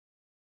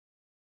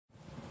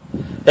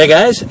Hey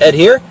guys, Ed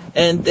here,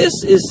 and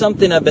this is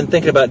something I've been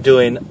thinking about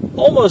doing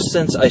almost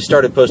since I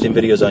started posting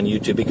videos on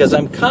YouTube, because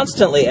I'm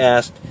constantly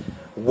asked,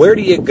 where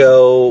do you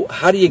go,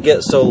 how do you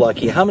get so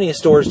lucky, how many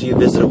stores do you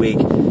visit a week,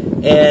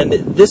 and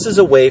this is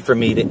a way for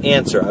me to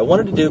answer. I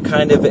wanted to do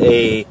kind of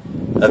a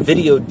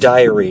video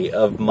diary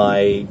of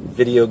my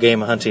video game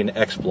hunting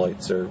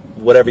exploits, or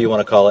whatever you want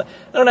to call it.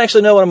 I don't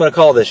actually know what I'm going to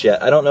call this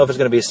yet. I don't know if it's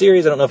going to be a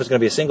series, I don't know if it's going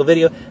to be a single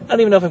video, I don't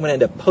even know if I'm going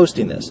to end up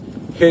posting this.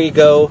 Here you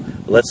go.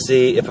 Let's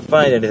see if I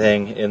find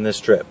anything in this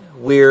trip.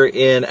 We're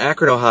in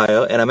Akron,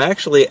 Ohio, and I'm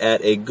actually at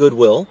a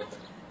Goodwill.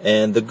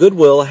 And the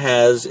Goodwill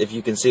has, if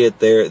you can see it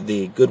there,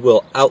 the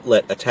Goodwill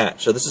outlet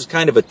attached. So this is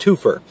kind of a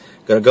twofer.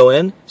 Gonna go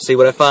in, see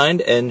what I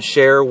find, and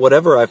share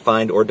whatever I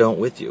find or don't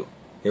with you.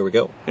 Here we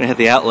go. I'm gonna hit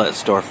the outlet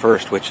store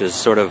first, which is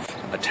sort of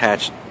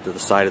attached to the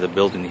side of the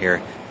building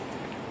here.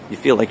 You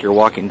feel like you're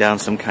walking down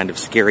some kind of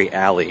scary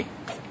alley.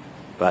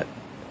 But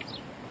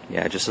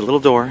yeah, just a little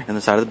door in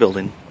the side of the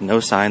building. No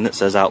sign that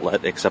says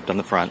outlet except on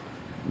the front.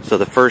 So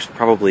the first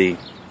probably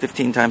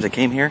 15 times I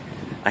came here,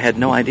 I had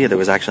no idea there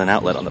was actually an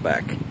outlet on the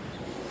back.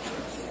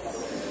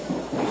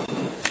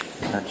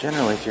 Now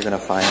generally if you're going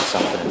to find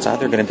something, it's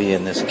either going to be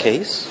in this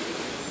case,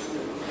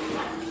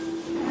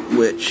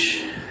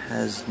 which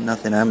has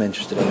nothing I'm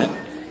interested in it,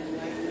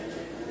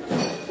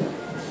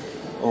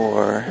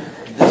 or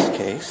this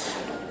case.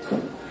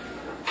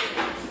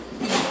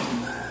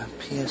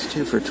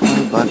 PS2 for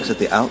 20 bucks at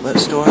the outlet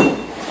store?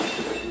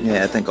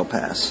 Yeah, I think I'll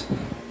pass.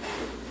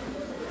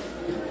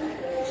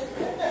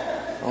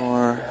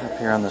 Or up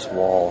here on this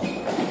wall,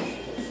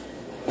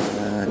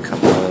 a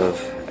couple of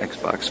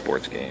Xbox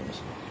sports games.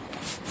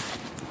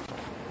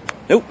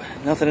 Nope,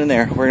 nothing in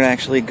there. We're going to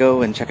actually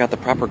go and check out the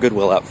proper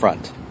Goodwill out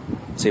front.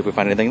 See if we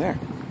find anything there.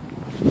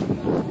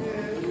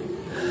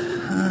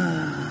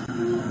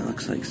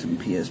 Looks like some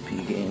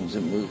PSP games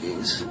and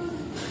movies.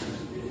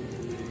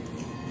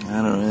 I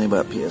don't know anything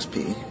about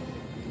PSP.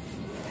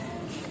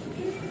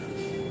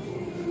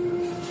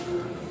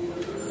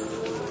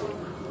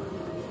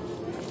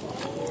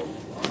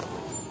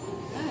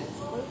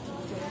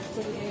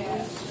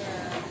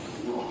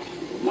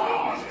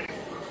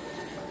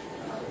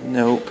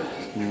 Nope,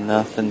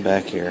 nothing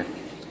back here.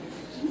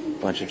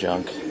 Bunch of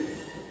junk.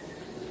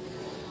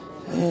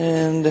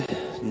 And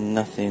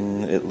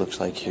nothing, it looks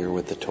like, here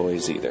with the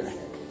toys either.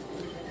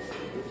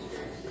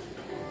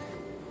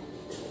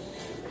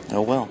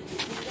 Oh well.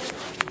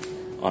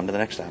 On to the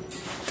next time.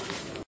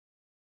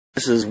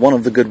 This is one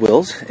of the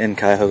Goodwills in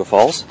Cuyahoga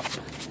Falls.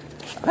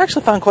 I've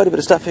actually found quite a bit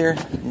of stuff here.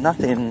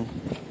 Nothing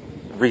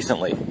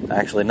recently.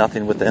 Actually,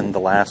 nothing within the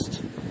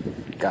last,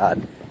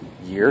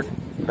 year.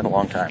 Been a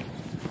long time.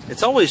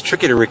 It's always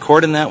tricky to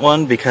record in that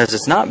one because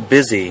it's not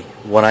busy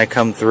when I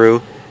come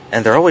through,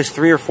 and there are always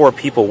 3 or 4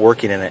 people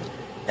working in it,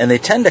 and they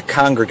tend to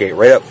congregate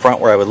right up front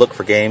where I would look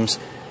for games.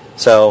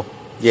 So,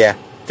 yeah,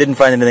 didn't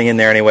find anything in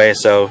there anyway,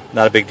 so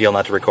not a big deal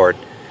not to record.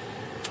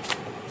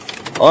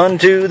 On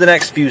to the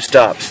next few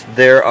stops.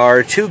 There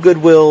are 2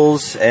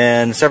 Goodwills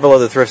and several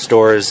other thrift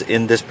stores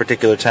in this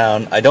particular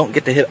town. I don't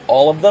get to hit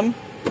all of them.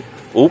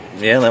 Oop,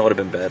 yeah, that would have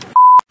been bad.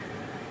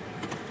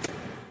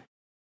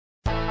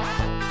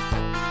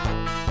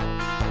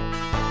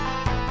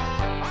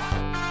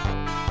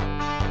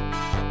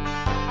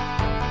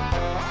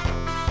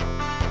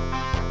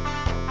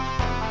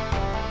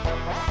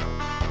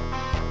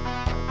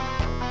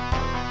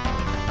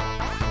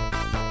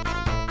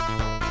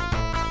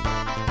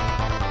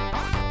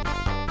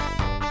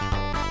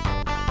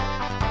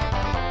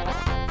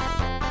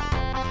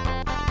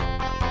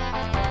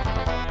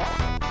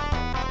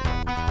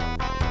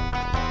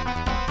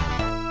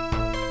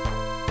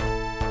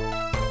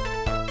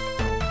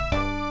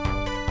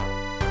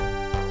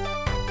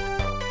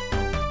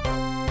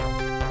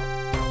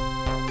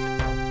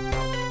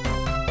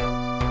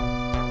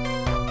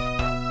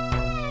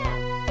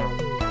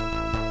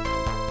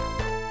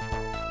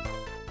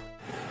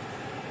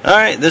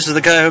 Alright, this is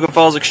the Cuyahoga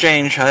Falls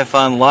Exchange. I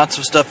found lots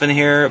of stuff in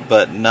here,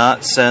 but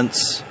not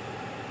since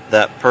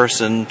that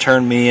person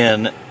turned me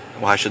in,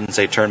 well, I shouldn't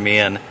say turned me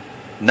in,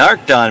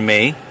 narked on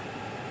me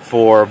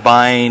for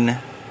buying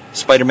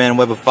Spider-Man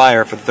Web of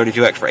Fire for the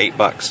 32X for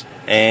 $8.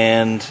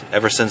 And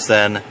ever since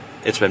then,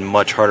 it's been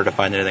much harder to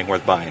find anything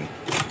worth buying.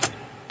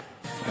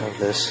 I have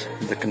this,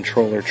 the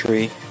controller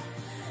tree.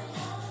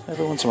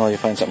 Every once in a while you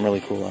find something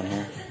really cool on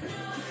here.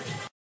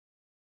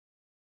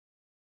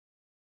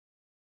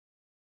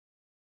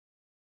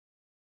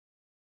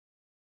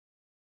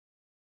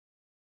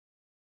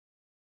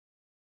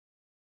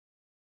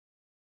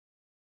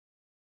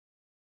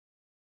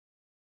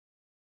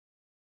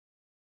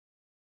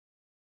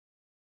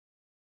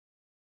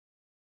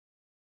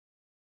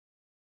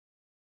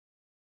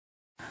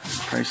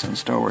 Price on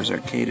Star Wars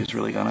Arcade has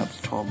really gone up to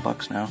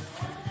 $12 now.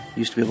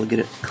 Used to be able to get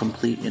it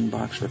complete in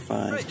box for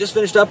 $5. Right, just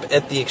finished up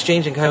at the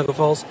Exchange in Cuyahoga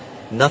Falls.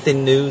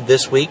 Nothing new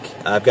this week.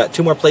 I've got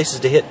 2 more places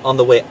to hit on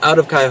the way out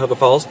of Cuyahoga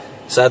Falls.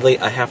 Sadly,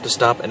 I have to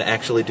stop and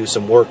actually do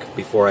some work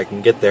before I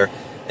can get there.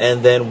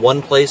 And then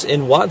 1 place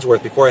in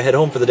Wadsworth before I head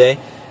home for the day.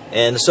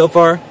 And so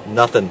far,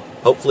 nothing.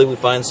 Hopefully we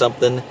find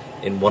something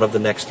in one of the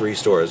next 3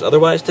 stores.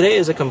 Otherwise, today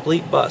is a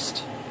complete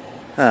bust.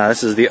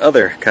 This is the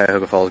other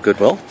Cuyahoga Falls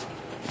Goodwill.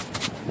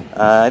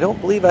 I don't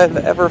believe I've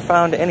ever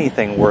found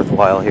anything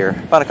worthwhile here.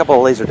 Found a couple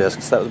of laser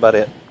discs, that was about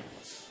it.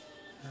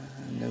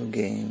 No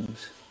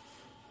games.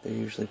 They're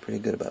usually pretty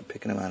good about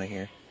picking them out of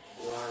here.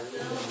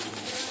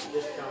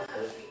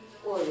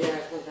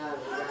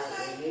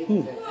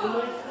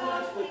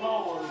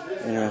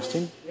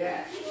 Interesting.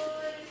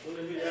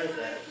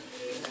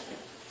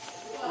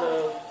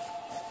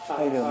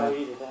 How you doing,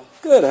 man?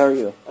 Good, how are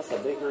you? That's a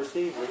big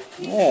receiver.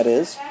 Yeah, it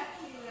is.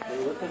 Are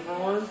you looking for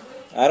one?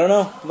 I don't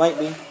know, might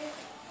be.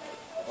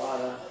 A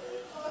lot of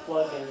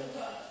plug-ins.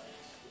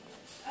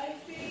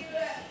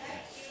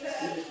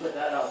 You just put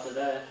that out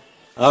today.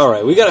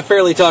 Alright, we got a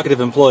fairly talkative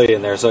employee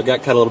in there, so it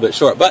got cut a little bit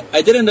short. But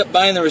I did end up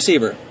buying the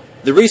receiver.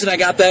 The reason I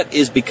got that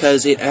is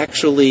because it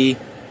actually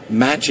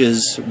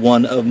matches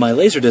one of my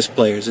Laserdisc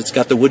players. It's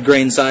got the wood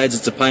grain sides,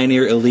 it's a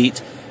Pioneer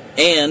Elite,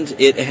 and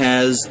it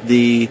has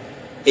the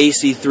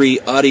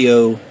AC3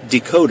 audio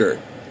decoder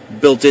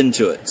built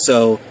into it.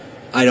 So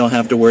I don't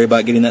have to worry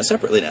about getting that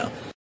separately now.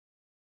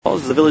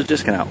 This is the Village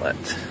Discount Outlet.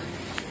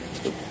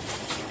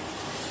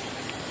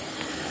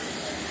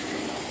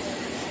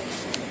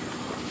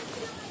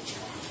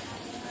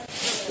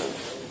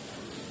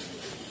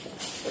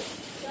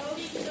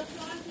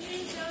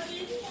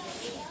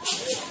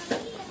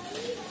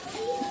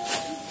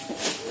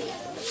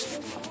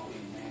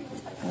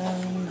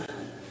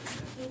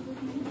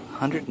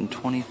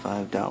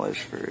 $125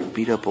 for a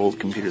beat-up old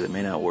computer that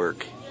may not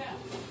work.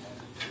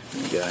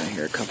 We got in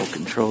here a couple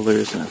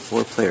controllers and a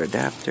 4-player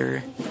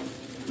adapter.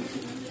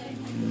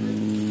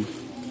 They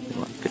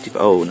want 50.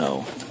 Oh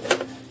no,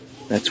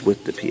 that's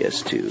with the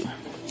PS2.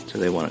 So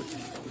they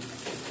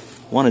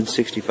wanted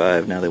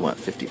 65. Now they want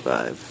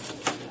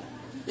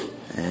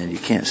 55. And you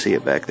can't see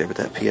it back there, but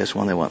that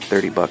PS1 they want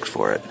 $30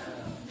 for it.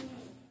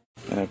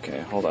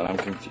 Okay, hold on, I'm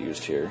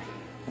confused here.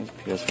 There's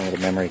PS1 with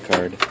a memory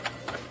card.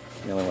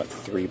 They only want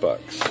 $3,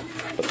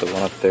 but the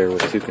one up there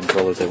with 2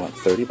 controllers, they want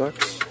 $30?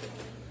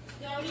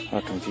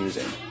 How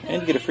confusing.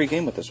 And you get a free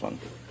game with this one.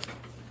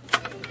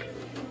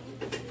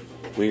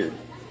 Weird.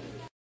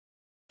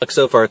 Look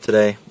so far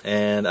today,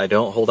 and I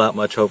don't hold out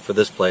much hope for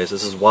this place.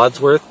 This is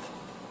Wadsworth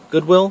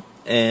Goodwill,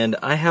 and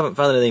I haven't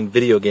found anything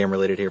video game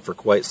related here for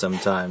quite some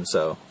time,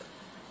 so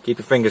keep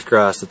your fingers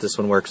crossed that this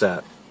one works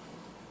out.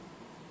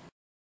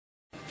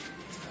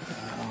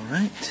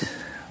 Alright,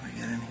 we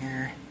got in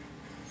here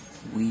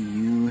Wii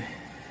U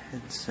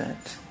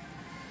headset,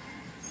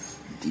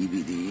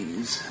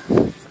 DVDs,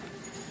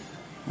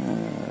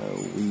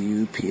 Wii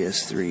U,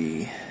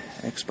 PS3,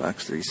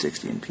 Xbox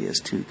 360, and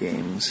PS2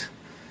 games.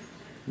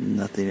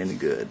 Nothing any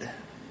good.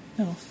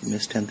 No,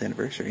 missed 10th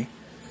anniversary.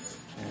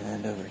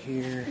 And over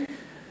here,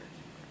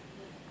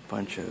 a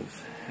bunch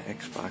of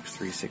Xbox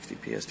 360,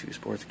 PS2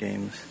 sports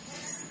games,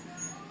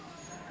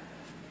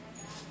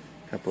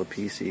 a couple of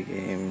PC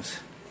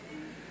games,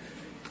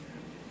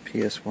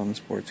 PS1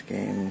 sports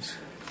games,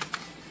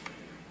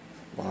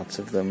 lots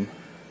of them,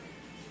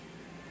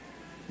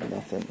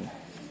 nothing.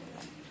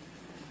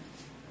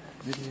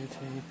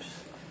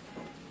 Videotapes,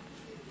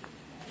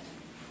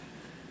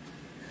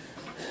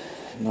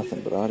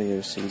 nothing but audio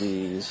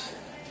CDs,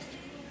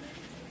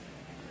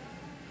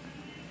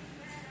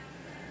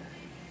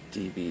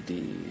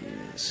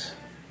 DVDs.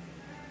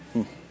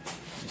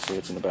 Let's see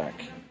what's in the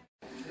back.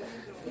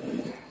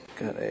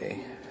 Got a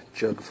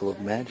jug full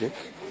of magic.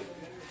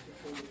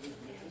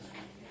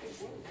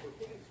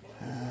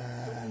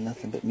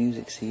 Nothing but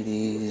music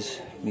CDs,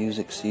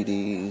 music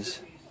CDs,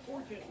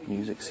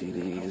 music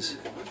CDs.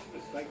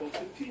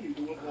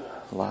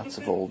 Lots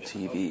of old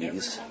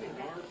TVs.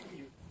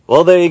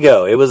 Well, there you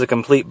go. It was a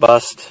complete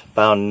bust.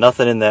 Found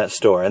nothing in that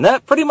store. And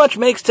that pretty much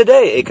makes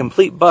today a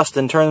complete bust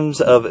in terms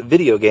of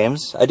video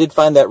games. I did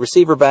find that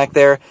receiver back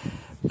there,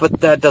 but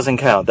that doesn't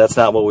count. That's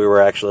not what we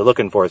were actually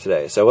looking for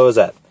today. So what was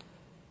that?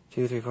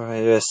 2, 3, 4,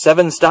 5,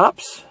 7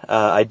 stops.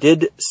 I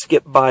did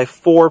skip by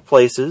 4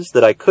 places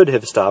that I could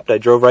have stopped. I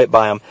drove right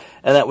by them,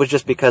 and that was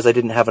just because I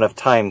didn't have enough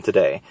time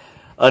today.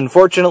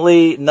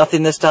 Unfortunately,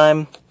 nothing this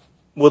time.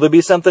 Will there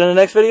be something in the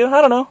next video?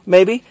 I don't know.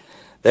 Maybe.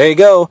 There you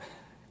go.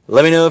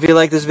 Let me know if you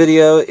like this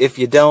video. If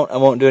you don't, I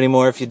won't do any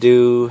more. If you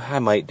do, I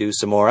might do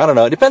some more. I don't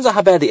know. It depends on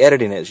how bad the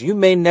editing is. You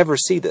may never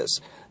see this.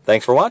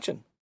 Thanks for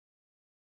watching.